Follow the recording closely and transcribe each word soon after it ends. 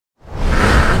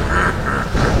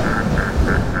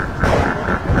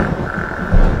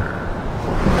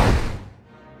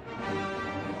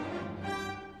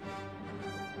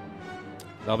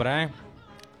Dobre.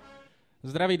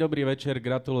 Zdravý, dobrý večer,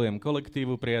 gratulujem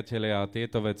kolektívu, priatelia, a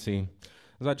tieto veci.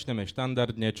 Začneme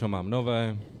štandardne, čo mám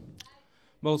nové.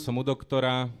 Bol som u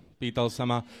doktora, pýtal sa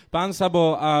ma, pán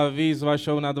Szabó, a vy s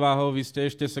vašou nadváhou, vy ste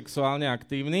ešte sexuálne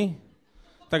aktívny?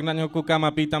 Tak na ňo kúkam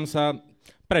a pýtam sa,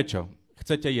 prečo?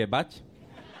 Chcete jebať?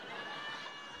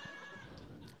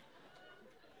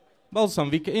 Bol som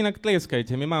inak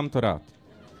tlieskajte mi, mám to rád.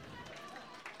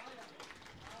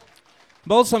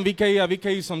 Bol som v Ikei a v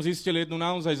Ikei som zistil jednu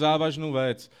naozaj závažnú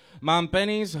vec. Mám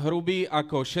penis hrubý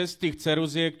ako 6 tých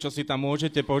ceruziek, čo si tam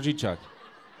môžete požičať.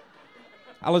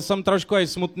 Ale som trošku aj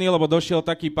smutný, lebo došiel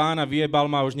taký pán a vyjebal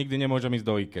ma a už nikdy nemôžem ísť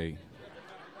do Ikei.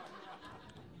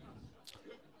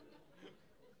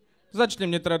 Začnem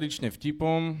netradične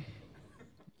vtipom.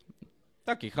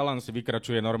 Taký chalan si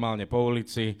vykračuje normálne po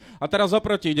ulici a teraz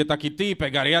oproti ide taký týpek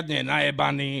a riadne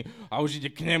najebaný a už ide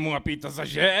k nemu a pýta sa,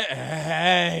 že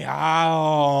hej,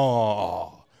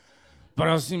 ahoj,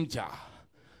 prosím ťa,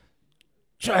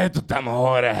 čo je to tam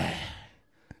hore?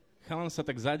 Chalan sa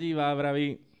tak zadíva a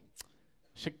vraví,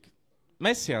 však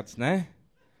mesiac, ne?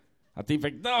 A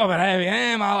týpek, dobre,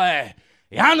 viem, ale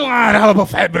január alebo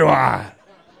február.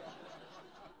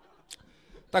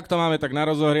 Tak to máme tak na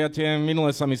rozohriatie.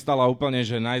 Minule sa mi stala úplne,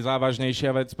 že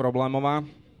najzávažnejšia vec problémová.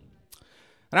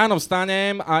 Ráno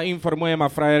vstanem a informuje ma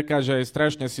frajerka, že je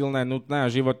strašne silné, nutné a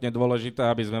životne dôležité,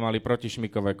 aby sme mali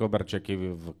protišmykové koberčeky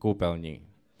v kúpeľni.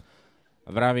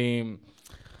 Vravím,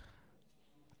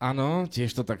 áno,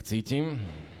 tiež to tak cítim.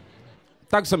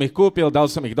 Tak som ich kúpil,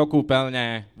 dal som ich do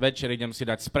kúpeľne, večer idem si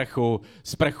dať sprchu,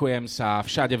 sprchujem sa,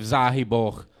 všade v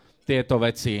záhyboch, tieto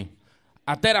veci.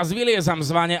 A teraz vyliezam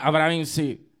z vane a vravím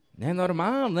si,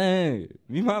 nenormálne,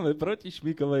 my máme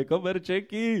protišmykové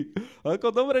koberčeky,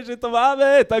 ako dobre, že to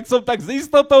máme, tak som tak s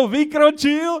istotou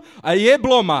vykročil a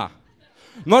jeblo ma.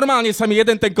 Normálne sa mi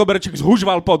jeden ten koberček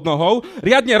zhužval pod nohou,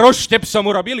 riadne rozštep som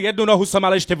urobil, jednu nohu som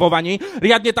mal ešte vo vani,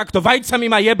 riadne takto vajcami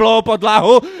ma jeblo o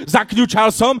podlahu, zakňučal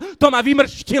som, to ma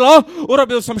vymrštilo,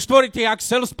 urobil som štvoritý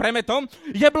axel s premetom,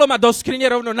 jeblo ma do skrine,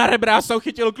 rovno na rebrá som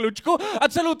chytil kľúčku a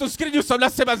celú tú skriňu som na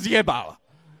seba zjebal.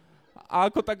 A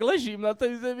ako tak ležím na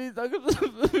tej zemi, tak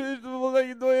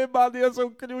dojebaný, ja som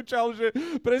kňučal, že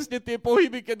presne tie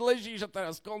pohyby, keď ležíš a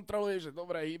teraz kontroluješ, že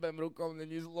dobre, hýbem rukou,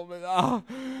 není zlomená.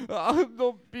 A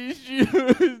do píši,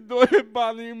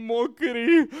 dojebaný,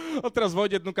 mokrý. A teraz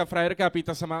vojde dnuka frajerka a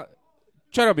pýta sa ma,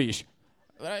 čo robíš?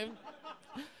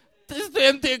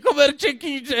 Testujem tie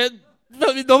koberčeky, že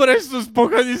veľmi dobre sú,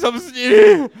 spokojný som s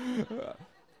nimi.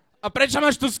 A prečo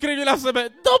máš tú skriňu na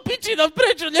sebe? Do piči, no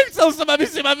prečo? Nechcel som, aby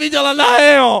si ma videla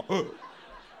nahého.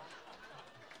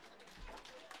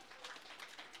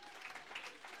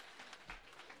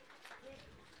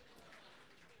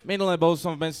 Minule bol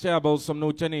som v meste a bol som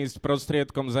nútený ísť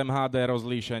prostriedkom z MHD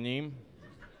rozlíšením.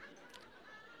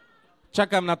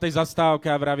 Čakám na tej zastávke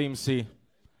a vravím si,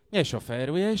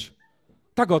 nešoféruješ?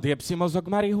 Tak odjeb si mozog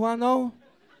marihuanou.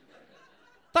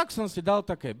 Tak som si dal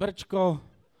také brčko,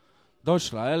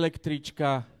 došla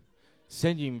električka,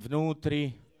 sedím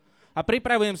vnútri a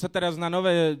pripravujem sa teraz na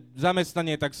nové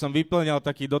zamestnanie, tak som vyplňal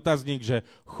taký dotazník, že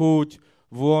chuť,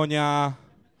 vôňa,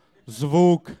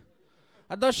 zvuk.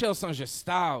 A došiel som, že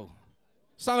stav.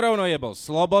 Som rovno jebol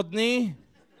slobodný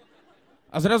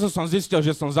a zrazu som zistil,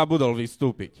 že som zabudol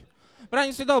vystúpiť.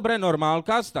 Vravím si, dobre,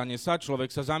 normálka, stane sa,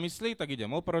 človek sa zamyslí, tak idem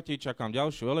oproti, čakám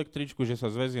ďalšiu električku, že sa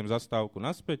zväziem zastávku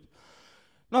naspäť.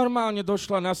 Normálne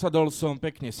došla, nasadol som,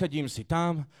 pekne sedím si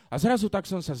tam a zrazu tak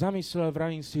som sa zamyslel,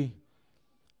 vravím si,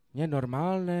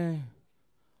 nenormálne,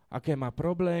 aké má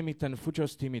problémy ten fučo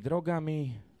s tými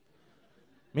drogami.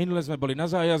 Minule sme boli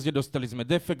na zájazde, dostali sme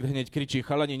defekt, hneď kričí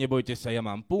chalani, nebojte sa, ja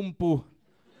mám pumpu.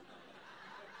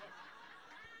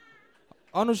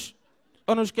 On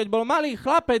už keď bol malý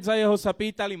chlapec, za jeho sa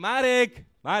pýtali, Marek,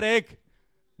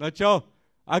 no čo,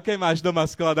 aké máš doma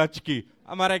skladačky?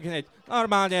 A Marek hneď,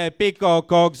 normálne, piko,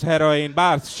 koks, heroín,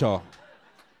 bars, čo?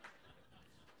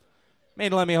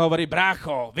 Minule mi hovorí,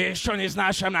 brácho, vieš, čo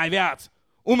neznášam najviac?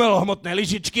 Umelohmotné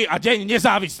lyžičky a deň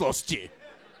nezávislosti.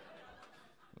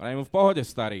 Vravím mu, v pohode,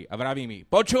 starý. A vraví mi,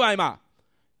 počúvaj ma,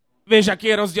 vieš, aký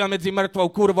je rozdiel medzi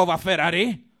mŕtvou kurvou a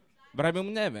Ferrari?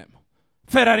 Vravím mu, neviem.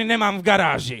 Ferrari nemám v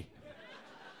garáži.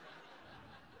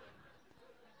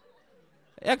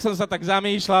 Jak som sa tak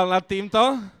zamýšľal nad týmto,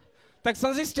 tak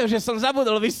som zistil, že som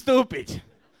zabudol vystúpiť.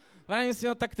 Vravím si,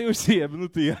 no tak ty už si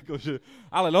jebnutý, akože.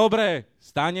 Ale dobre,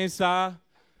 stane sa.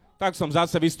 Tak som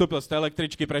zase vystúpil z tej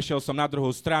električky, prešiel som na druhú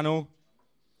stranu.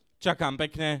 Čakám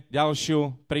pekne, ďalšiu,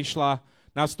 prišla,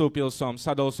 nastúpil som,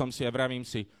 sadol som si a vravím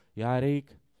si, Jarík,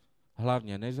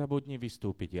 hlavne nezabudni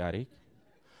vystúpiť, Jarík.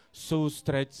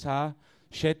 Sústreď sa,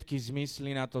 všetky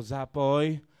zmysly na to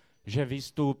zapoj, že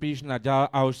vystúpiš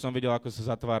a už som videl, ako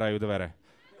sa zatvárajú dvere.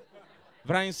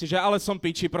 Vravím si, že ale som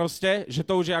piči proste, že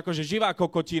to už je akože živá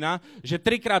kokotina, že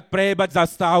 3-krát prejebať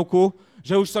zastávku,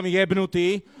 že už som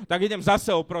jebnutý, tak idem zase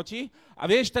oproti. A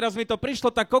vieš, teraz mi to prišlo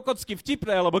tak kokocky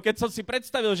vtipné, lebo keď som si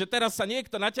predstavil, že teraz sa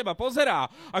niekto na teba pozerá,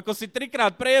 ako si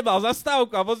 3-krát prejebal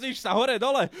zastávku a vozíš sa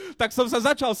hore-dole, tak som sa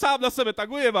začal sám na sebe tak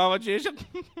ujebávať, že...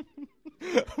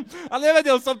 A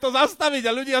nevedel som to zastaviť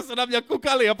a ľudia sa na mňa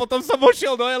kúkali a potom som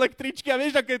vošiel do električky a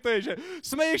vieš, aké to je, že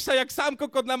smeješ sa jak sám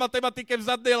kokot na matematike v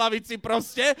zadnej lavici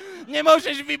proste,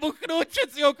 nemôžeš vybuchnúť,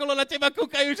 všetci okolo na teba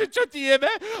kúkajú, že čo ti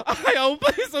jebe a ja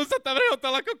úplne som sa tam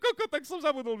rehotal ako kokot, tak som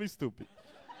zabudol vystúpiť.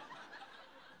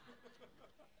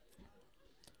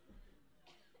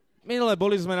 Minule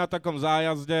boli sme na takom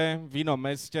zájazde v inom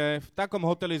meste, v takom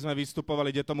hoteli sme vystupovali,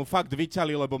 kde tomu fakt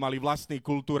vyťali, lebo mali vlastný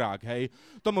kultúrák, hej.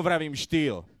 Tomu vravím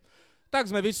štýl.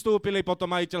 Tak sme vystúpili, potom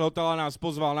majiteľ hotela nás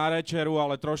pozval na večeru,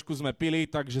 ale trošku sme pili,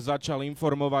 takže začal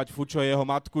informovať Fučo jeho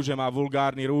matku, že má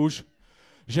vulgárny rúž,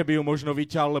 že by ju možno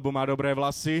vyťal, lebo má dobré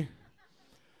vlasy.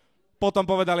 Potom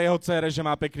povedal jeho dcére, že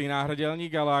má pekný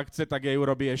náhrdelník, ale ak chce, tak jej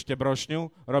urobí ešte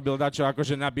brošňu. Robil dačo,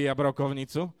 akože nabíja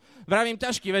brokovnicu. Vravím,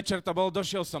 ťažký večer to bol,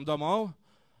 došiel som domov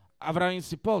a vravím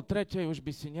si, 2:30 už by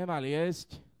si nemal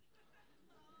jesť,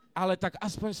 ale tak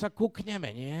aspoň sa kúkneme,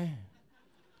 nie?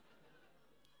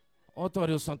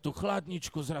 Otvoril som tú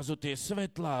chladničku, zrazu tie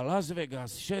svetlá, Las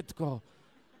Vegas, všetko.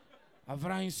 A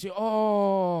vravím si,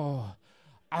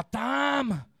 a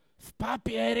tam v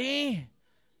papieri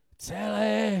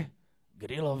celé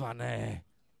grilované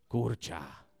kurča.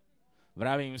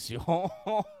 Vravím si,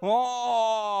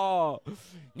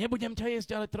 nebudem ťa jesť,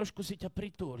 ale trošku si ťa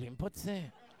pritúlim, poď si.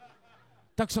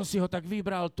 Tak som si ho tak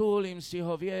vybral, túlim si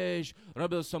ho, vieš,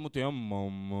 robil som mu tie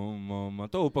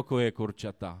to upokojuje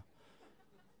kurčata.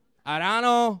 A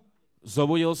ráno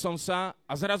zobudil som sa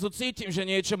a zrazu cítim, že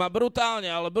niečo ma brutálne,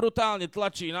 ale brutálne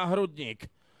tlačí na hrudník.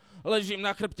 Ležím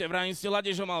na chrbte, vravím si,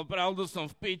 Ladižo mal pravdu, som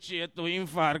v piči, je tu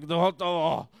infarkt,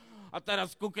 hotovo. A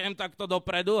teraz kúknem takto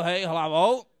dopredu, hej,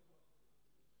 hlavou.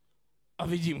 A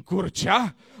vidím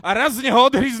kurča a raz z neho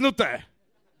odhryznuté.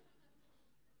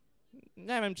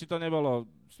 Neviem, či to nebolo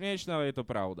smiešné, ale je to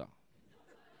pravda.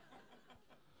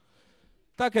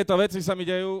 Takéto veci sa mi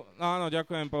dejú. No áno,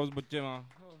 ďakujem, povzbuďte ma.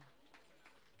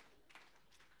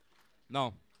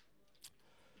 No.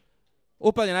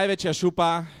 Úplne najväčšia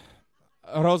šupa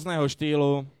hrozného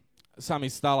štýlu sa mi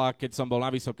stala, keď som bol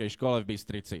na vysokej škole v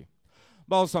Bystrici.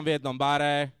 Bol som v jednom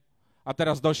bare a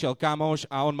teraz došiel kamoš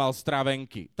a on mal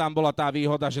stravenky. Tam bola tá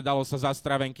výhoda, že dalo sa za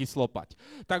stravenky slopať.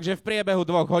 Takže v priebehu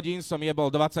 2 hodín som jebol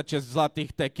 26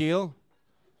 zlatých tekíl.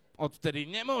 Odtedy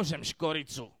nemôžem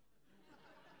škoricu.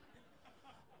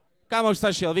 Kamoš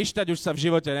sa šiel vyštať, už sa v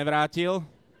živote nevrátil.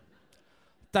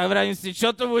 Tak vravím si,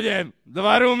 čo tu budem?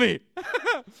 2 rumy.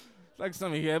 Tak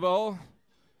som ich jebol.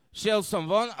 Šiel som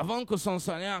von a vonku som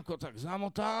sa nejako tak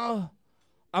zamotal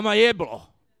a ma jeblo.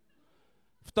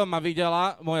 V tom ma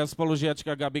videla moja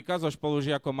spolužiačka Gabika so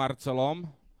spolužiakom Marcelom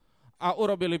a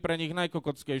urobili pre nich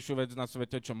najkokockejšiu vec na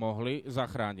svete, čo mohli,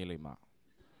 zachránili ma.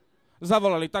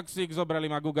 Zavolali taxík, zobrali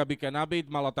ma ku Gabike na byt,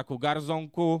 mala takú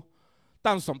garzonku,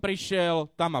 tam som prišiel,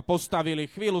 tam ma postavili,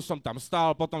 chvíľu som tam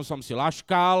stál, potom som si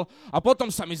laškal a potom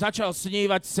sa mi začal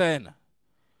snívať sen.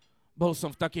 Bol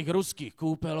som v takých ruských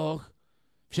kúpeloch,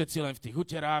 všetci len v tých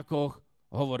uterákoch,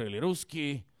 hovorili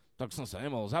rusky, tak som sa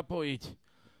nemohol zapojiť.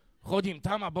 Chodím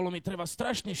tam a bolo mi treba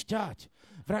strašne šťať.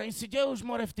 Vravím si, kde už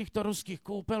more v týchto ruských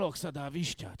kúpeloch sa dá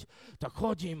vyšťať. Tak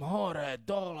chodím hore,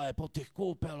 dole po tých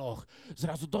kúpeloch.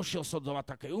 Zrazu došiel som do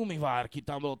takej umývárky,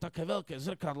 tam bolo také veľké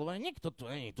zrkadlo, nikto tu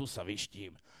není, tu sa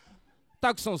vyštím.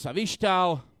 Tak som sa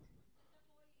vyšťal,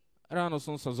 ráno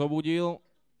som sa zobudil,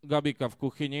 Gabika v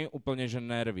kuchyni, úplne že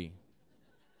nervy.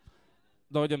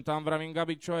 Dojdem tam, vravím,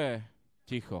 Gabi, čo je?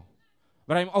 Ticho.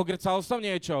 Vravím, ogrcal som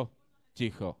niečo?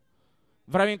 Ticho.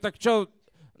 Vravím, tak čo,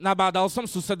 nabádal som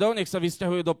susedov, nech sa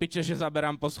vysťahujú do piče, že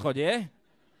zaberám po schodie?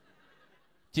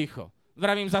 Ticho.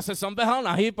 Vravím, zase som behal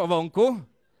nahý po vonku?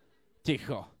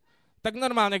 Ticho. Tak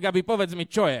normálne, Gabi, povedz mi,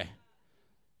 čo je?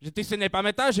 Že ty si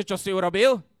nepamätáš, že čo si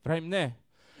urobil? Vravím, ne.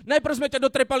 Najprv sme ťa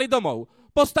dotrepali domov.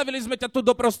 Postavili sme ťa tu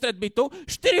doprostred bytu,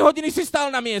 4 hodiny si stál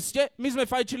na mieste, my sme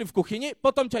fajčili v kuchyni,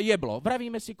 potom ťa jeblo.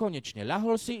 Vravíme si konečne,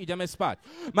 ľahol si, ideme spať.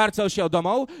 Marcel šiel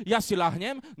domov, ja si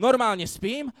lahnem, normálne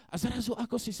spím a zrazu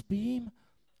ako si spím,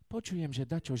 počujem, že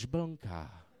dačo žblnká.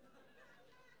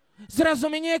 Zrazu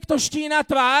mi niekto ští na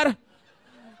tvár,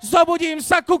 zobudím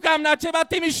sa, kúkam na teba,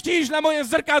 ty mi štíš na moje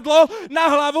zrkadlo, na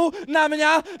hlavu, na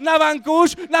mňa, na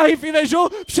vankúš, na hifi väžu,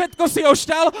 všetko si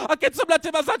ošťal a keď som na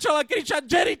teba začala kričať,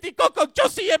 Jerry, ty kokot, čo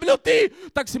si ty,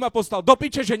 tak si ma poslal do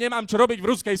piče, že nemám čo robiť v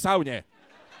ruskej saune.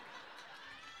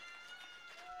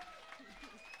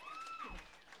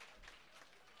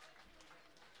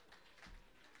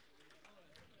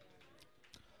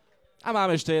 A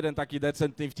mám ešte jeden taký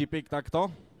decentný vtipik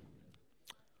takto.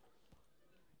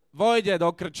 Vojde do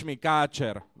krčmy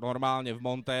káčer, normálne v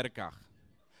montérkach.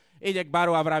 Ide k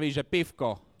baru a vraví, že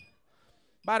pivko.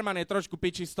 Barman je trošku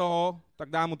piči z toho, tak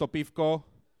dá mu to pivko.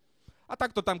 A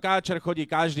takto tam káčer chodí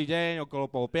každý deň, okolo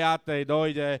 4:30,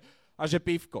 dojde a že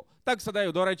pivko. Tak sa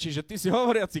dajú do reči, že ty si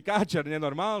hovoriaci káčer,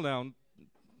 nenormálne. On,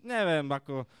 neviem,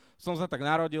 ako som sa tak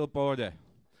narodil, pôjde.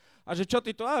 A že čo ty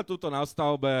to? A tuto na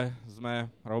stavbe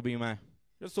robíme.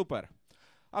 Že super.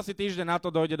 Asi týždeň na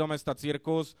to dojde do mesta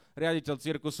cirkus, riaditeľ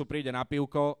cirkusu príde na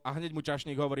pivko a hneď mu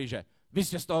čašník hovorí, že vy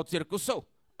ste z toho cirkusu?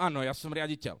 Áno, ja som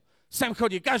riaditeľ. Sem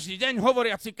chodí každý deň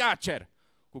hovoriaci káčer.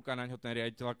 Kúka na ňo ten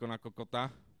riaditeľ ako na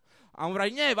kokota. A on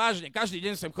vraví, nie, vážne, každý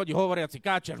deň sem chodí hovoriaci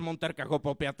káčer v montérkach o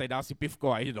 4:30, dá si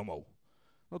pivko a ide domov.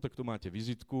 No tak tu máte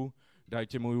vizitku,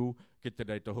 dajte mu ju, keď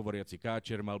teda je to hovoriaci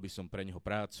káčer, mal by som pre neho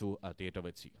prácu a tieto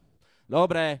veci.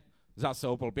 Dobre, zase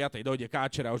o 4:30 dojde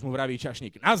káčer a už mu vraví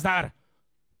čašník, nazdar,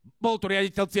 bol tu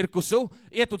riaditeľ cirkusu,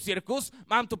 je tu cirkus,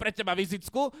 mám tu pre teba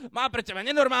vizitku, mám pre teba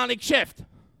nenormálny kšeft.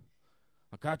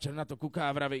 A káčer na to kúká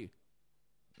a vraví,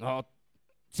 no,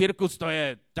 cirkus to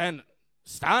je ten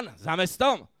stan za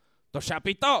mestom, to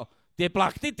šapito, tie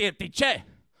plachty, tie tyče.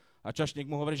 A čašník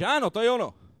mu hovorí, že áno, to je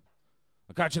ono.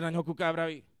 A káčer na ňo kúká a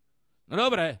vraví, no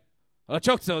dobre, ale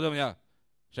čo chce odo mňa?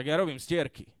 Však ja robím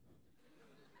stierky.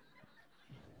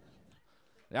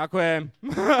 Ďakujem.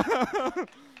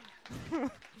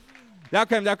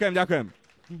 Ďakujem.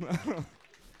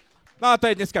 No a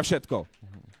to je dneska všetko.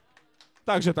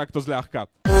 Takže takto zľahka.